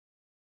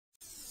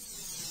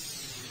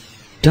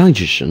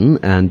Digestion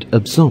and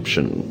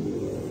Absorption.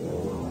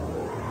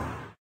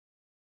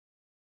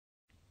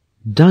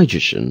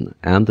 Digestion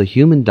and the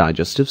human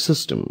digestive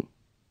system.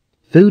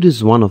 Food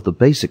is one of the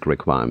basic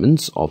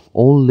requirements of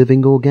all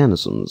living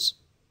organisms.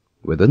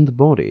 Within the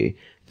body,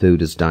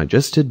 food is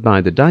digested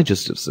by the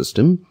digestive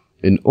system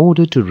in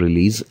order to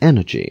release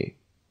energy.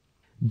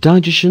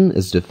 Digestion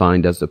is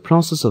defined as the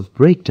process of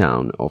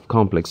breakdown of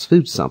complex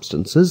food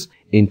substances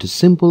into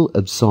simple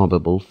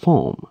absorbable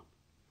form.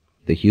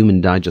 The human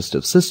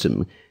digestive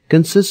system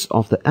consists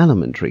of the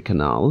alimentary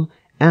canal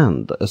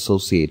and the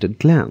associated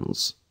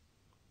glands.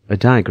 A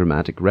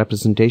diagrammatic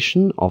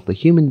representation of the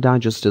human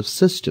digestive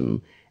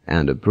system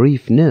and a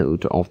brief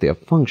note of their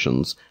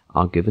functions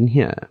are given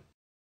here.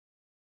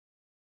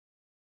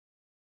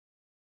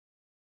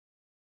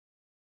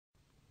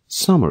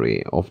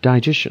 Summary of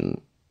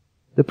digestion.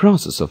 The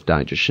process of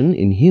digestion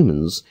in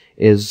humans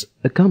is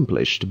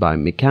accomplished by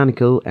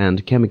mechanical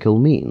and chemical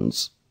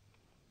means.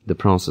 The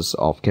process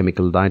of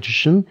chemical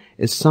digestion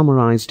is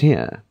summarized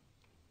here.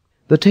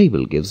 The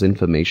table gives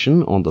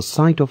information on the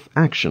site of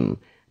action,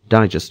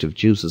 digestive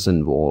juices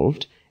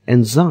involved,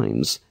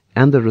 enzymes,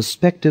 and the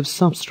respective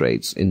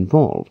substrates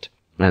involved,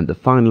 and the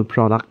final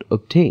product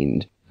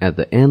obtained at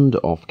the end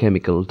of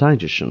chemical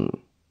digestion.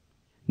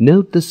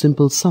 Note the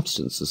simple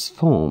substances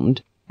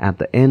formed at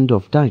the end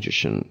of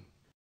digestion.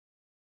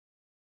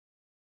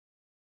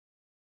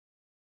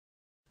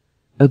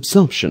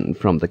 Absorption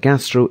from the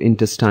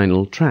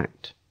gastrointestinal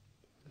tract.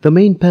 The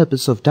main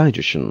purpose of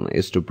digestion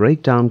is to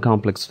break down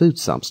complex food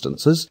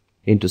substances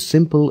into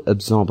simple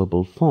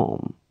absorbable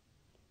form.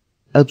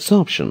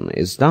 Absorption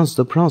is thus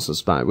the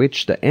process by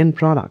which the end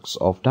products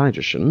of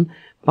digestion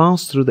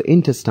pass through the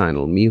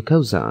intestinal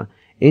mucosa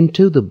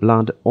into the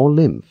blood or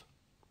lymph.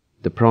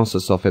 The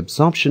process of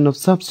absorption of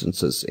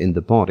substances in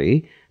the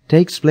body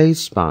takes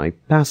place by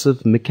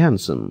passive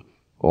mechanism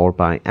or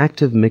by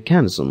active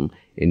mechanism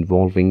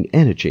involving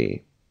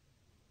energy.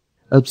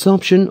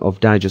 Absorption of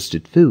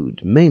digested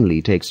food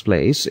mainly takes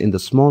place in the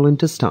small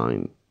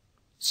intestine.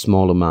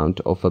 Small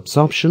amount of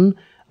absorption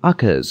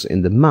occurs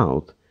in the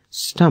mouth,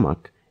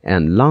 stomach,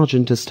 and large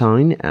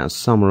intestine as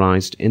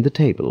summarized in the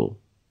table.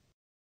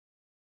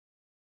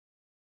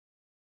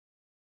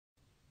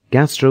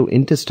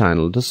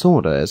 Gastrointestinal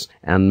disorders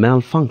and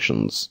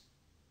malfunctions.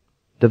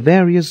 The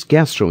various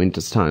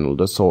gastrointestinal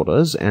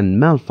disorders and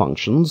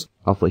malfunctions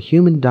of the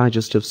human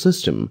digestive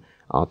system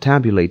are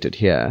tabulated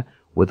here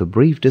with a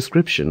brief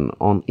description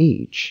on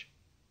each.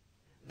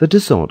 The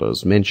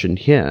disorders mentioned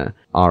here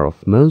are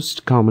of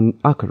most common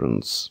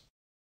occurrence.